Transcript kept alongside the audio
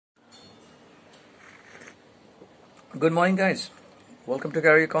Good morning, guys. Welcome to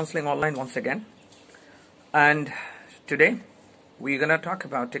Career Counseling Online once again. And today we're going to talk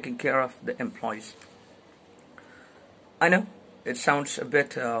about taking care of the employees. I know it sounds a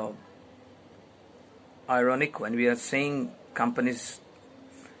bit ironic when we are seeing companies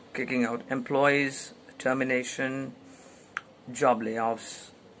kicking out employees, termination, job layoffs,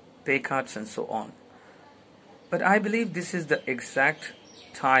 pay cuts, and so on. But I believe this is the exact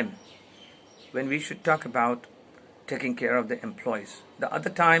time when we should talk about taking care of the employees. The other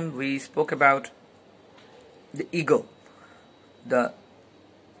time we spoke about the ego, the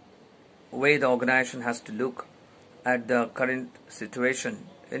way the organization has to look at the current situation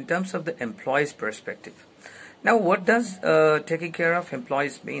in terms of the employee's perspective. Now, what does taking care of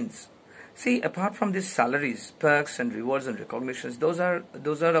employees means? See, apart from these salaries, perks, and rewards and recognitions, those are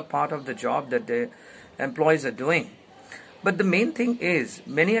a part of the job that the employees are doing. But the main thing is,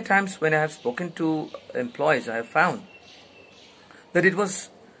 many a times when I have spoken to employees, I have found that it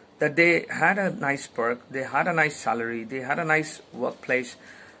was that they had a nice perk, they had a nice salary, they had a nice workplace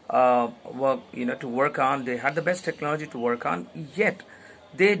to work on, they had the best technology to work on, yet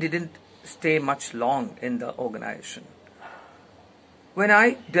they didn't stay much long in the organization. When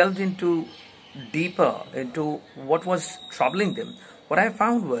I delved deeper into what was troubling them, what I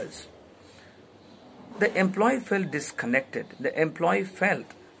found was the employee felt disconnected. The employee felt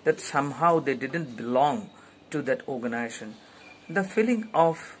that somehow they didn't belong to that organization. The feeling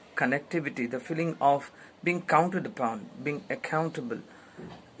of connectivity, the feeling of being counted upon, being accountable.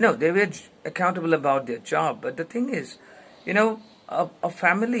 No, they were accountable about their job. But the thing is, a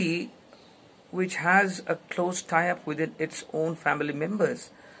family which has a close tie-up within its own family members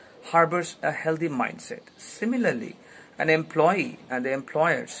harbors a healthy mindset. Similarly, an employee and the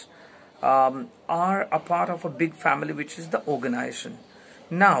employers are a part of a big family, which is the organization.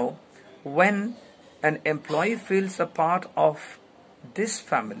 Now, when an employee feels a part of this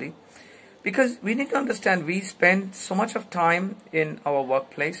family, because we need to understand, we spend so much of time in our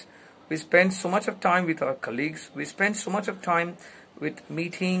workplace, we spend so much of time with our colleagues, we spend so much of time with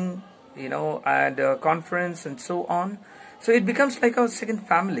meeting, and conference and so on. So it becomes like our second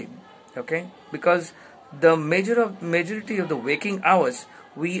family, okay? Because the majority of the waking hours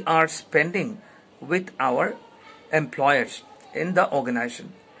we are spending with our employers in the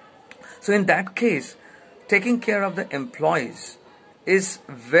organization. So in that case, taking care of the employees is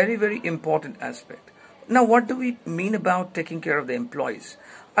very, very important aspect. Now, what do we mean about taking care of the employees?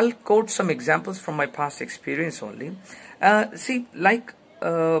 I'll quote some examples from my past experience only.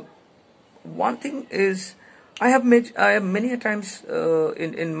 One thing is, I have many a times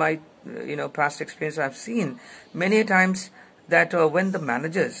in my past experience, I've seen many a times that when the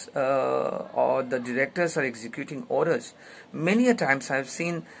managers or the directors are executing orders, many a times I've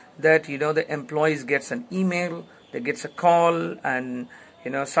seen that the employees gets an email, they gets a call, and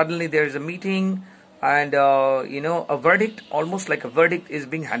suddenly there is a meeting, and a verdict, almost like a verdict, is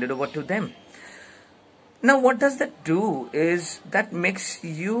being handed over to them. Now, what does that do is that makes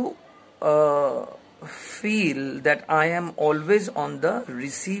you feel that I am always on the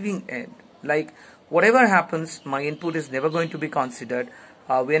receiving end. Like, whatever happens, my input is never going to be considered.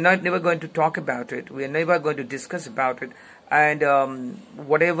 We are never going to talk about it. We are never going to discuss about it. And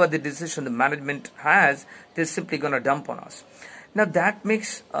whatever the decision the management has, they're simply going to dump on us. Now, that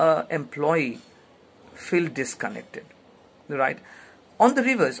makes an employee feel disconnected, right? On the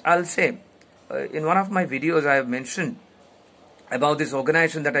reverse, I'll say, in one of my videos, I have mentioned about this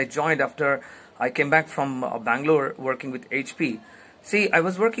organization that I joined after I came back from Bangalore working with HP. See, I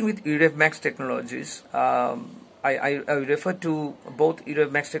was working with EREVMAX Technologies. I refer to both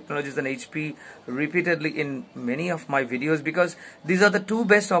EREVMAX Technologies and HP repeatedly in many of my videos, because these are the two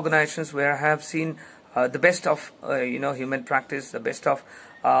best organizations where I have seen the best of human practice, the best of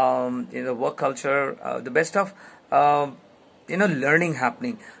work culture, the best of learning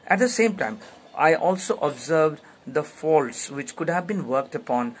happening. At the same time, I also observed the faults which could have been worked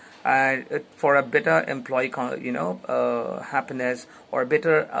upon for a better employee happiness or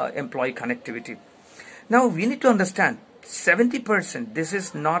better employee connectivity. Now, we need to understand 70%, this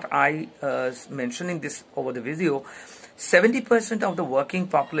is not I mentioning this over the video, 70% of the working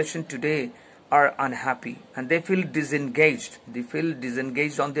population today are unhappy and they feel disengaged. They feel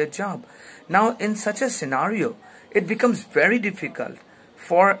disengaged on their job. Now, in such a scenario, it becomes very difficult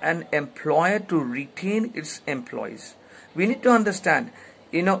for an employer to retain its employees. We need to understand,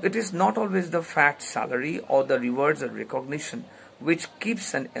 it is not always the fat salary or the rewards or recognition which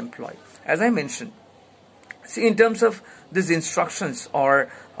keeps an employee. As I mentioned, see, in terms of these instructions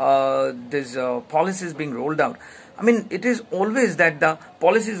or these policies being rolled out, I mean, it is always that the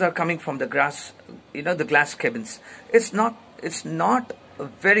policies are coming from the the glass cabins. It's not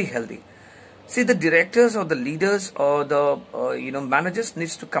very healthy. See, the directors or the leaders or the managers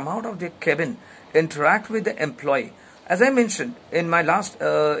needs to come out of their cabin, interact with the employee. As I mentioned in my last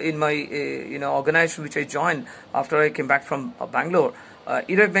in my organization which I joined after I came back from Bangalore,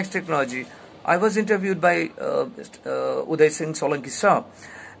 Eroic Technology, I was interviewed by Uday Singh Solanki sir,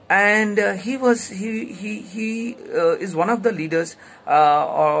 and he is one of the leaders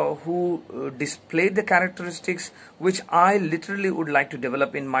who displayed the characteristics which I literally would like to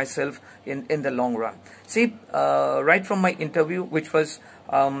develop in myself in the long run. See, right from my interview, which was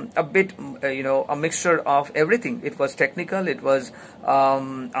a bit, a mixture of everything. It was technical, it was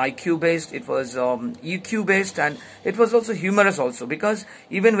IQ based, it was EQ based, and it was also humorous also, because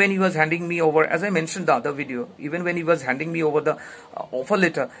even when he was handing me over, as I mentioned the other video, even when he was handing me over the offer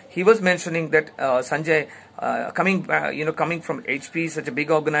letter, he was mentioning that Sanjay, coming from HP, such a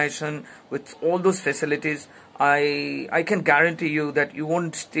big organization with all those facilities, I can guarantee you that you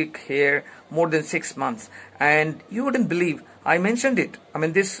won't stick here more than 6 months. And you wouldn't believe, I mentioned it. I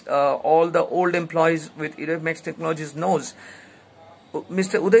mean, this all the old employees with Eroic Technologies knows.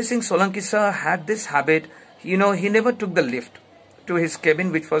 Mr. Uday Singh Solanki sir had this habit. He never took the lift to his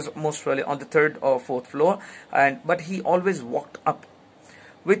cabin, which was most probably on the 3rd or 4th floor, but he always walked up.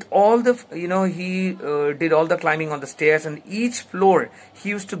 With all the, he did all the climbing on the stairs, and each floor he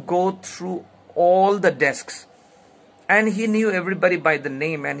used to go through all the desks. And he knew everybody by the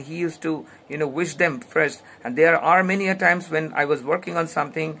name, and he used to, wish them first. And there are many a times when I was working on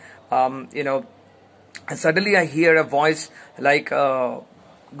something, and suddenly I hear a voice like,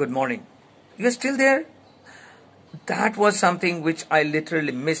 "Good morning. You're still there?" That was something which I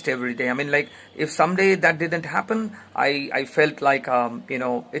literally missed every day. I mean, like, if someday that didn't happen, I felt like,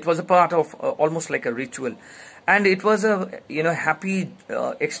 it was a part of almost like a ritual. And it was a, happy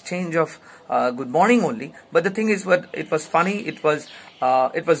exchange of good morning only. But the thing is, it was funny. It was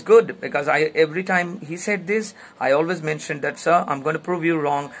good, because every time he said this, I always mentioned that, "Sir, I'm going to prove you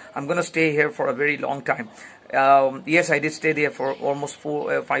wrong. I'm going to stay here for a very long time." Yes, I did stay there for almost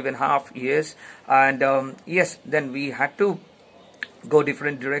 5.5 years, and yes, then we had to go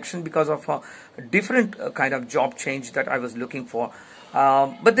different direction because of a different kind of job change that I was looking for.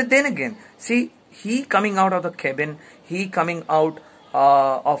 But then again, see, he coming out of the cabin, he coming out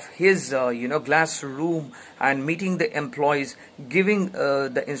of his glass room and meeting the employees, giving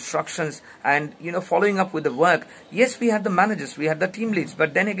the instructions, and following up with the work. Yes, we had the managers, we had the team leads,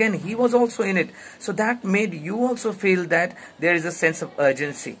 but then again he was also in it, so that made you also feel that there is a sense of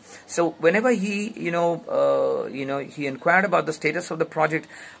urgency. So whenever he he inquired about the status of the project,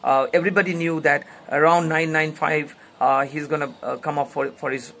 everybody knew that around 9:95 he's going to come up for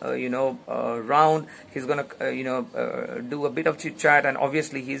his round. He's going to do a bit of chit chat, and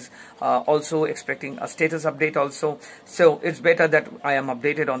obviously he's also expecting a status update also. So it's better that I am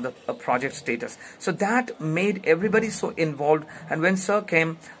updated on the project status. So that made everybody so involved. And when sir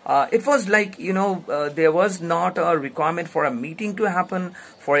came, it was like, there was not a requirement for a meeting to happen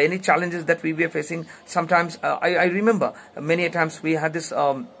for any challenges that we were facing. Sometimes I remember many a times we had this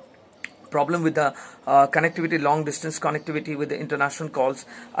problem with the connectivity, long distance connectivity with the international calls,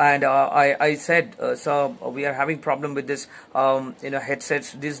 and I said, "Sir, we are having problem with this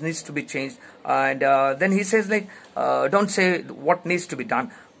headsets. This needs to be changed." And then he says, like, "Don't say what needs to be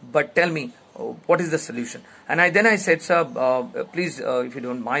done, but tell me what is the solution." And then I said, "Sir, please, if you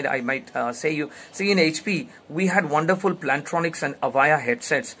don't mind, I might say you. See, in HP, we had wonderful Plantronics and Avaya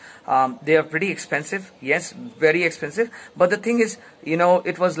headsets. They are pretty expensive. Yes, very expensive. But the thing is,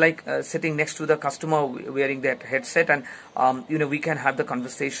 it was like sitting next to the customer wearing that headset, and we can have the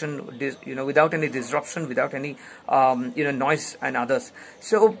conversation, without any disruption, without any noise and others."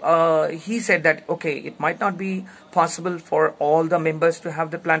 So he said that, okay, it might not be possible for all the members to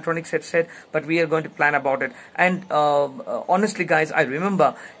have the Plantronics headset, but we are going to plan about it. And honestly, guys, I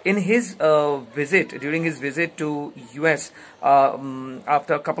remember in his during his visit to US,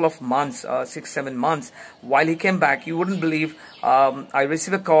 after a couple of months, 6-7 months, while he came back, you wouldn't believe, I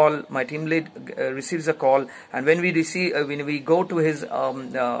receive a call, my team lead receives a call, and when we go to his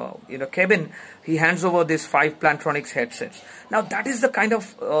cabin, he hands over these 5 Plantronics headsets. Now that is the kind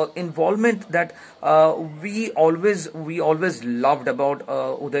of involvement that we always loved about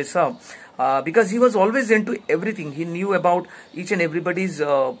Uday sir. Because he was always into everything. He knew about each and everybody's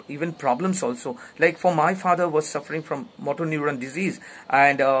even problems also. Like, for my father was suffering from motor neuron disease,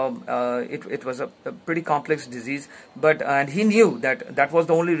 and it was a pretty complex disease. And he knew that was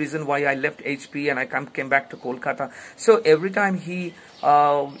the only reason why I left HP and I came back to Kolkata. So every time he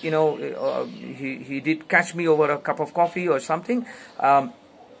did catch me over a cup of coffee or something.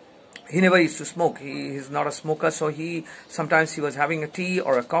 he never used to smoke. He's not a smoker, so sometimes he was having a tea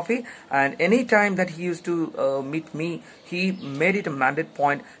or a coffee, and any time that he used to meet me, he made it a mandate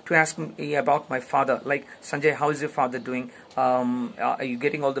point to ask me about my father. Like, Sanjay, how is your father doing? Are you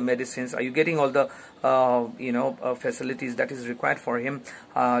getting all the medicines? Are you getting all the facilities that is required for him?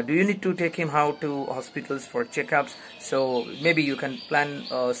 Do you need to take him out to hospitals for checkups? So maybe you can plan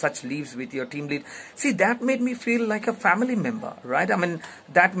such leaves with your team lead. See, that made me feel like a family member, right? I mean,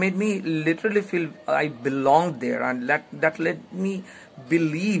 that made me literally feel I belonged there, and that let me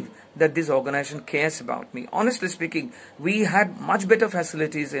believe that this organization cares about me. Honestly speaking, we had much better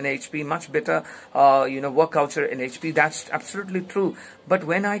facilities in HP, much better, work culture in HP. That's absolutely true. But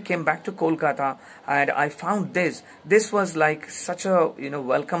when I came back to Kolkata and I found this was like such a,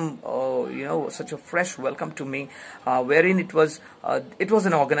 welcome, such a fresh welcome to me, wherein it was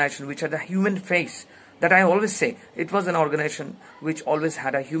an organization which had a human face. That I always say, it was an organization which always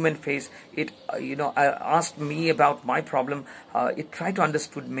had a human face. It, asked me about my problem. It tried to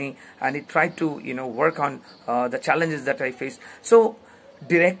understood me, and it tried to, work on the challenges that I faced. So,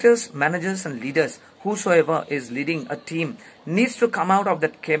 directors, managers, and leaders, whosoever is leading a team, needs to come out of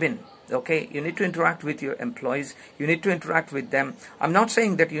that cabin. Okay, you need to interact with your employees. You need to interact with them. I'm not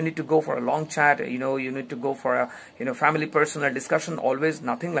saying that you need to go for a long chat. You need to go for a, family personal discussion. Always,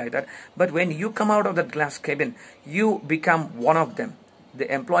 nothing like that. But when you come out of that glass cabin, you become one of them. The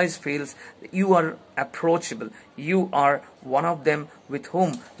employees feels you are approachable. You are one of them with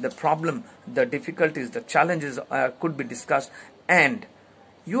whom the problem, the difficulties, the challenges could be discussed, and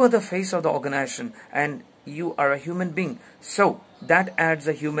you are the face of the organization, and you are a human being. So that adds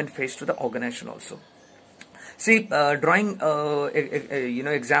a human face to the organization also. See, drawing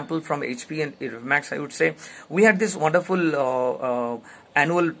example from HP and Irvmax, I would say we had this wonderful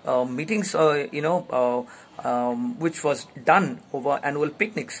annual meetings, which was done over annual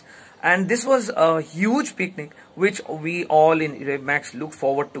picnics. And this was a huge picnic which we all in Irvmax look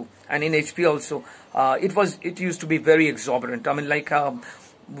forward to, and in HP also. It used to be very exorbitant. I mean, like,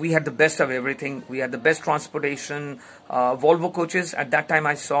 we had the best of everything. We had the best transportation, Volvo coaches. At that time,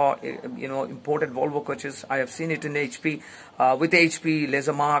 I saw, imported Volvo coaches. I have seen it in HP, with HP,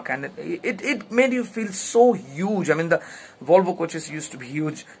 Lasermark, and it made you feel so huge. I mean, the Volvo coaches used to be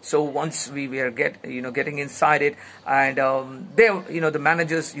huge. So once we were getting inside it, and the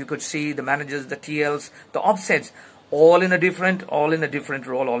managers, you could see the managers, the TLs, the offsets, all in a different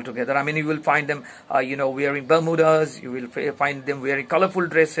role altogether. I mean, you will find them, wearing Bermudas. You will find them wearing colorful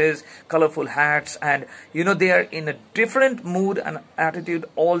dresses, colorful hats, and they are in a different mood and attitude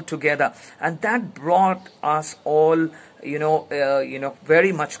altogether. And that brought us all,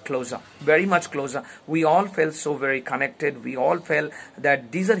 very much closer, very much closer. We all felt so very connected. We all felt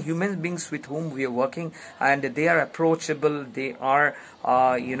that these are human beings with whom we are working, and they are approachable. They are,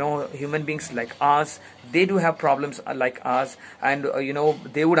 human beings like us. They do have problems like us, and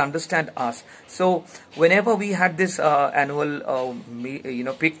they would understand us. So whenever we had this annual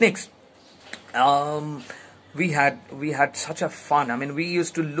picnics, we had such a fun. I mean, we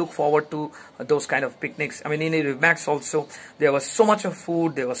used to look forward to those kind of picnics. I mean, in Irvmax also, there was so much of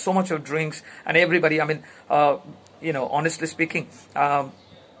food, there was so much of drinks, and everybody, I mean, honestly speaking,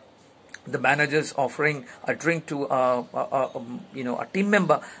 the managers offering a drink to a team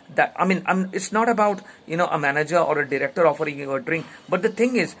member. That, I mean, it's not about a manager or a director offering you a drink, but the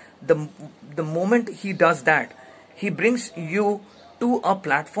thing is, the moment he does that, he brings you to a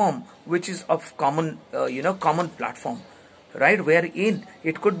platform which is of common platform, right? Wherein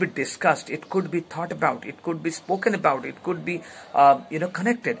it could be discussed, it could be thought about, it could be spoken about, it could be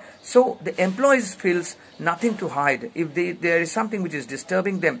connected. So the employees feels nothing to hide. If there is something which is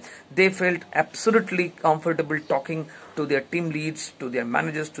disturbing them, they felt absolutely comfortable talking to their team leads, to their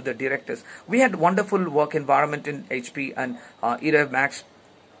managers, to their directors. We had wonderful work environment in HP and Irvmax.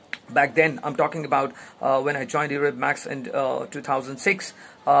 Back then, I'm talking about when I joined Irvmax in 2006,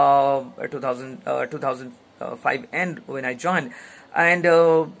 2005 end when I joined. And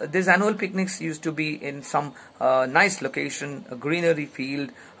these annual picnics used to be in some nice location, a greenery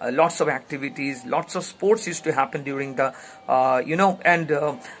field, lots of activities, lots of sports used to happen during the, and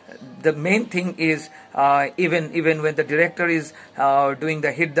the main thing is even when the director is doing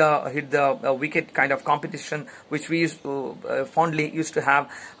the hit the wicket kind of competition, which we fondly used to have,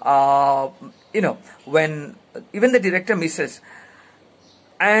 when even the director misses.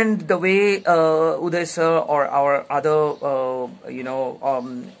 And the way Uday sir or our other,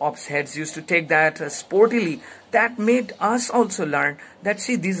 ops heads used to take that sportily, that made us also learn that,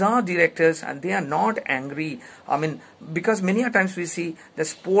 see, these are directors and they are not angry. I mean, because many a times we see the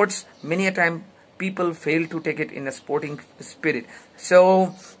sports, many a time people fail to take it in a sporting spirit.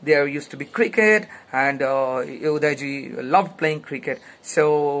 So there used to be cricket, and Udayji loved playing cricket. So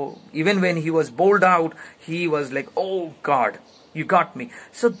even when he was bowled out, he was like, "Oh God, you got me."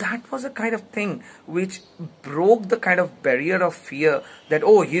 So that was a kind of thing which broke the kind of barrier of fear that,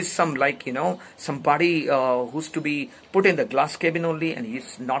 oh, he's some, like, somebody who's to be put in the glass cabin only, and he's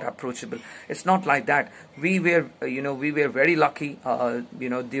not approachable. It's not like that. We were, we were very lucky,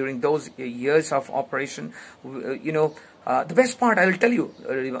 during those years of operation. The best part, I will tell you,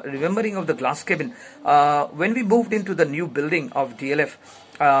 remembering of the glass cabin, when we moved into the new building of DLF,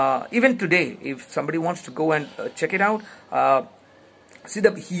 even today, if somebody wants to go and check it out, see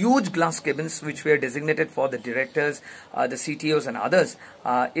the huge glass cabins which were designated for the directors, the CTOs and others,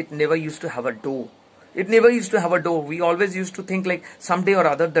 it never used to have a door. It never used to have a door. We always used to think like someday or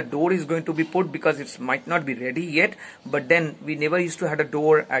other the door is going to be put because it might not be ready yet. But then we never used to have a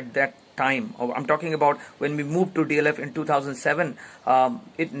door at that time. I'm talking about when we moved to DLF in 2007.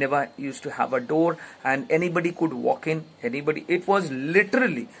 It never used to have a door, and anybody could walk in. Anybody. It was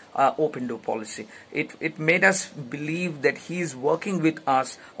literally open door policy. It made us believe that he is working with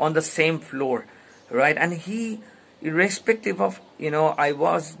us on the same floor, right? And he, irrespective of, I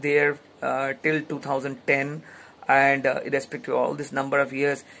was there till 2010, and irrespective of all this number of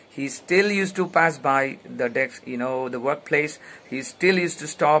years, he still used to pass by the desk, the workplace. He still used to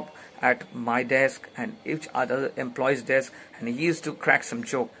stop at my desk and each other employee's desk, and he used to crack some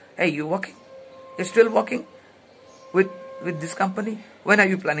joke. "Hey, you working? You're still working with this company? When are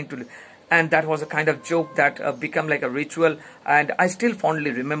you planning to leave?" And that was a kind of joke that became like a ritual, and I still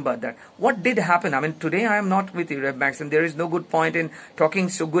fondly remember that. What did happen? I mean, today I am not with RevMax, and there is no good point in talking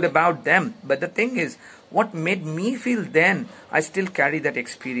so good about them. But the thing is, what made me feel then, I still carry that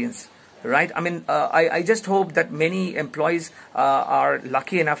experience, right? I mean, I just hope that many employees are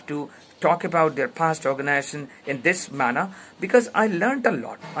lucky enough to talk about their past organization in this manner, because I learned a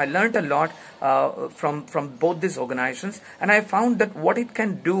lot. I learned a lot from both these organizations, and I found that what it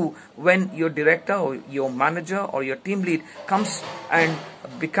can do when your director or your manager or your team lead comes and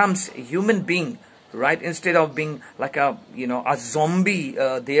becomes a human being, right? Instead of being like a zombie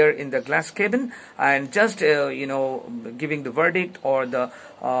there in the glass cabin and just giving the verdict or the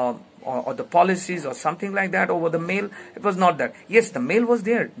policies or something like that over the mail. It was not that. Yes, the mail was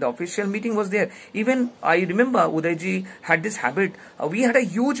there, the official meeting was there. Even I remember Udayji had this habit. We had a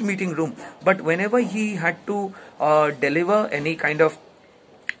huge meeting room, but whenever he had to deliver any kind of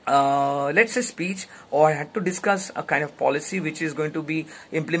let's say speech, or had to discuss a kind of policy which is going to be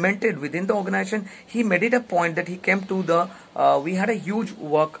implemented within the organization, he made it a point that he came to the we had a huge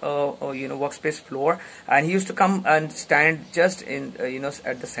workspace floor, and he used to come and stand just in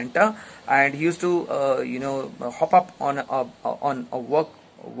at the center, and he used to hop up on a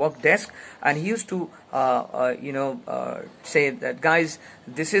work desk, and he used to say that, guys,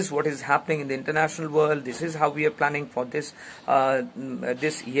 this is what is happening in the international world, this is how we are planning for this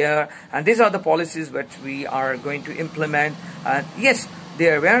this year, and these are the policies which we are going to implement. And yes,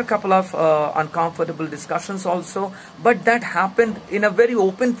 there were a couple of uncomfortable discussions also, but that happened in a very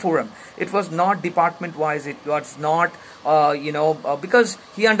open forum. It was not department wise, it was not because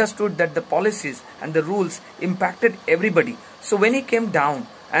he understood that the policies and the rules impacted everybody. So when he came down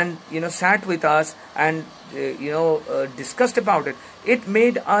and sat with us and discussed about it, it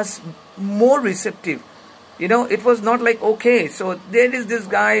made us more receptive. It was not like, okay, so there is this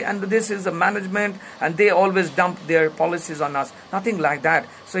guy and this is the management and they always dump their policies on us. Nothing like that.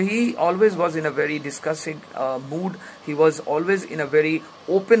 So he always was in a very discussing mood. He was always in a very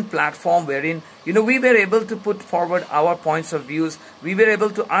open platform wherein we were able to put forward our points of views. We were able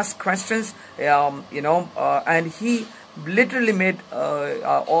to ask questions, and he literally made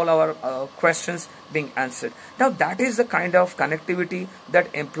all our questions being answered. Now that is the kind of connectivity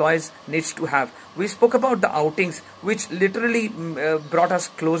that employees needs to have. We spoke about the outings, which literally brought us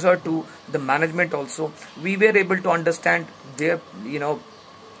closer to the management also. We were able to understand their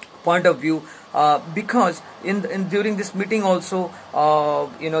point of view, because during this meeting also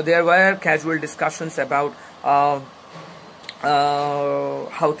there were casual discussions about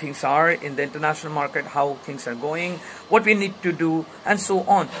how things are in the international market, how things are going, what we need to do, and so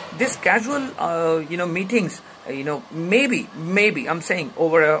on. This casual meetings, maybe I'm saying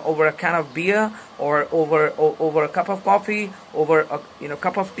over a can of beer, or over a cup of coffee, over a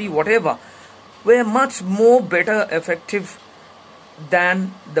cup of tea, whatever, were much more better effective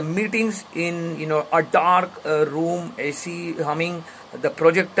than the meetings in a dark room, AC humming, the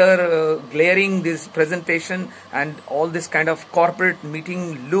projector glaring this presentation, and all this kind of corporate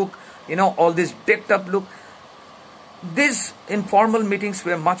meeting look, all this decked up look. These informal meetings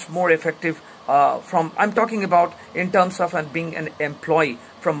were much more effective from I'm talking about in terms of being an employee.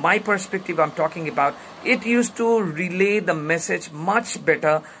 From my perspective, I'm talking about it used to relay the message much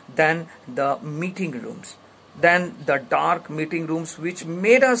better than the meeting rooms, than the dark meeting rooms, which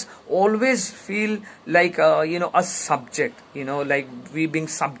made us always feel like a subject, like we being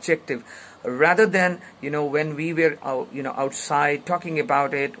subjective, rather than when we were outside talking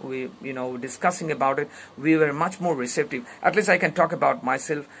about it, we discussing about it, we were much more receptive. At least I can talk about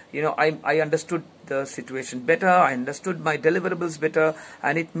myself. I understood the situation better, I understood my deliverables better,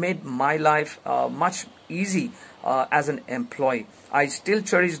 and it made my life much easy as an employee. I still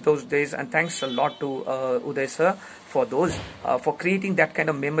cherish those days, and thanks a lot to Uday sir for those, for creating that kind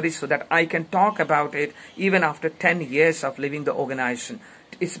of memories, so that I can talk about it even after 10 years of leaving the organization.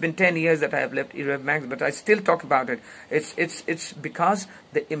 It's been 10 years that I have left EREVMAX, but I still talk about it. It's because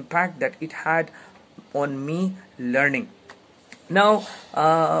the impact that it had on me learning. Now,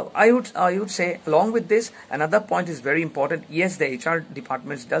 I would say, along with this, another point is very important. Yes, the HR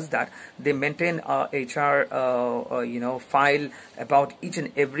departments does that. They maintain a HR file about each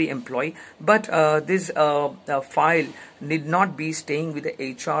and every employee, but this file need not be staying with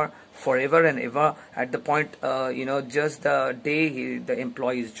the HR forever and ever. At the point, just the day the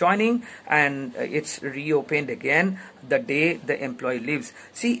employee is joining, and it's reopened again the day the employee leaves.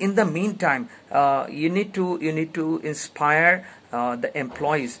 See, in the meantime, you need to inspire the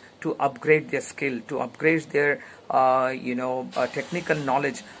employees to upgrade their skill, to upgrade their technical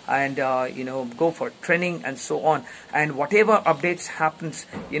knowledge, and go for training and so on. And whatever updates happens,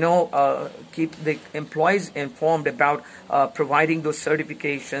 keep the employees informed about providing those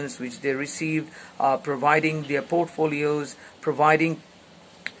certifications which they received, providing their portfolios, providing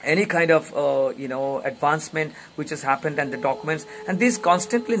any kind of advancement which has happened, and the documents, and this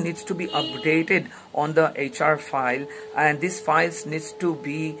constantly needs to be updated on the HR file, and these files needs to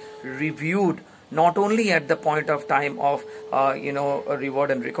be reviewed not only at the point of time of reward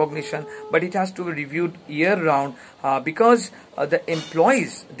and recognition, but it has to be reviewed year round, because the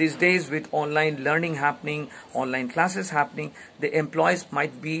employees these days, with online learning happening, online classes happening, the employees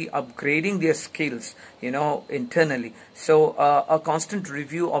might be upgrading their skills internally. So a constant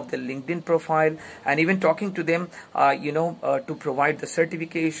review of the LinkedIn profile, and even talking to them to provide the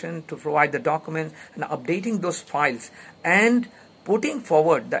certification, to provide the documents, and updating those files, and putting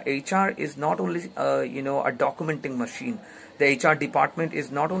forward. The HR is not only a documenting machine. The HR department is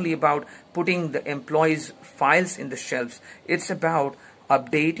not only about putting the employees' files in the shelves. It's about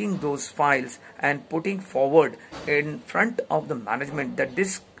updating those files and putting forward in front of the management that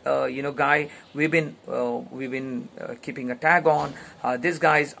this guy we've been keeping a tag on. These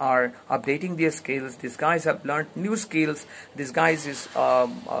guys are updating their skills. These guys have learned new skills. These guys are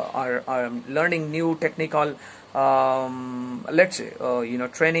learning new technical let's say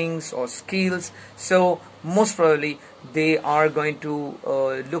trainings or skills. So most probably they are going to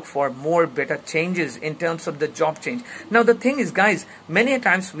look for more better changes in terms of the job change. Now the thing is, guys, many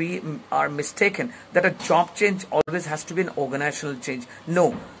times we are mistaken that a job change always has to be an organizational change.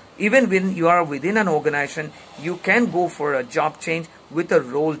 No, even when you are within an organization, you can go for a job change with a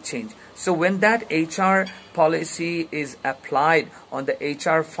role change. So when that HR policy is applied on the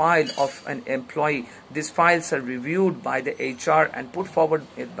HR file of an employee, these files are reviewed by the HR and put forward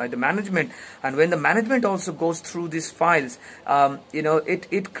by the management. And when the management also goes through these files,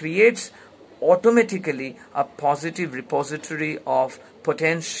 it creates automatically a positive repository of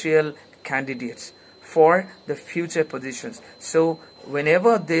potential candidates for the future positions. So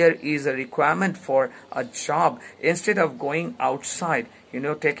whenever there is a requirement for a job, instead of going outside,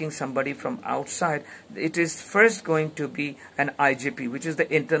 taking somebody from outside, it is first going to be an IJP, which is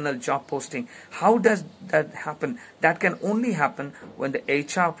the internal job posting. How does that happen? That can only happen when the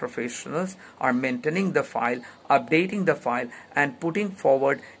HR professionals are maintaining the file, updating the file, and putting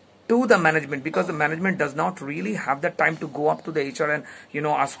forward to the management, because the management does not really have the time to go up to the HR and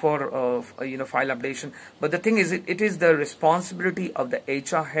ask for file updation. But the thing is, it is the responsibility of the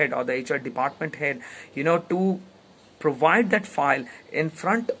HR head or the HR department head to provide that file in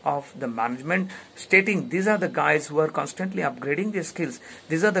front of the management, stating these are the guys who are constantly upgrading their skills,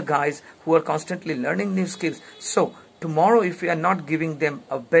 these are the guys who are constantly learning new skills. So tomorrow, if we are not giving them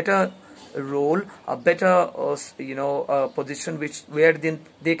a better role, a better position where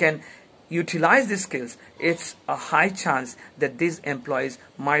they can utilize these skills, it's a high chance that these employees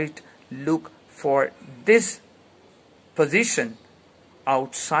might look for this position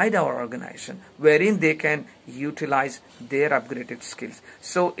outside our organization, wherein they can utilize their upgraded skills.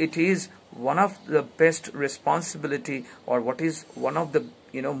 So it is one of the best responsibility, or what is one of the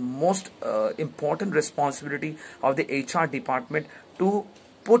most important responsibility of the HR department, to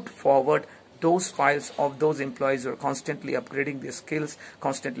put forward those files of those employees who are constantly upgrading their skills,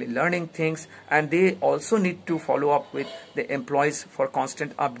 constantly learning things, and they also need to follow up with the employees for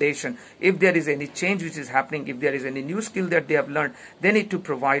constant updation. If there is any change which is happening, if there is any new skill that they have learned, they need to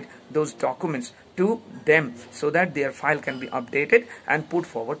provide those documents to them so that their file can be updated and put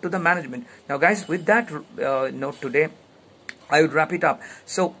forward to the management. Now guys, with that note today, I would wrap it up.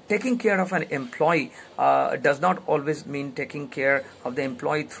 So taking care of an employee does not always mean taking care of the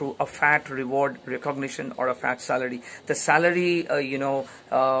employee through a fat reward recognition or a fat salary. The salary,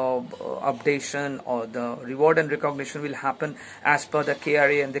 updation or the reward and recognition will happen as per the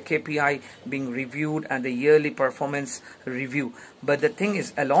KRA and the KPI being reviewed and the yearly performance review. But the thing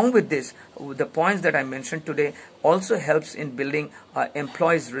is, along with this, the points that I mentioned today also helps in building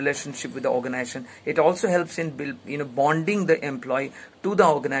employees' relationship with the organization. It also helps in bonding the employee to the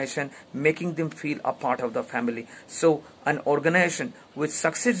organization, making them feel a part of the family. So an organization which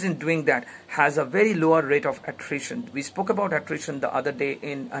succeeds in doing that has a very lower rate of attrition. We spoke about attrition the other day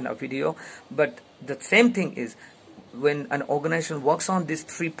in a video, but the same thing is, when an organization works on these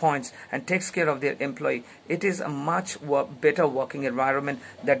 3 points and takes care of their employee, it is a much better working environment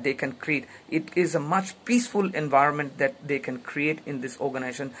that they can create. It is a much peaceful environment that they can create in this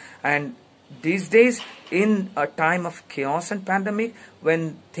organization. And these days, in a time of chaos and pandemic,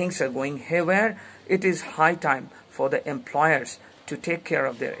 when things are going haywire, it is high time for the employers to take care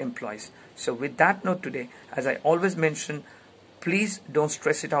of their employees. So with that note today, as I always mention, please don't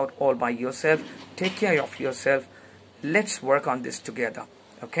stress it out all by yourself. Take care of yourself. Let's work on this together.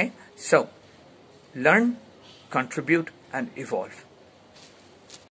 Okay? So, learn, contribute, and evolve.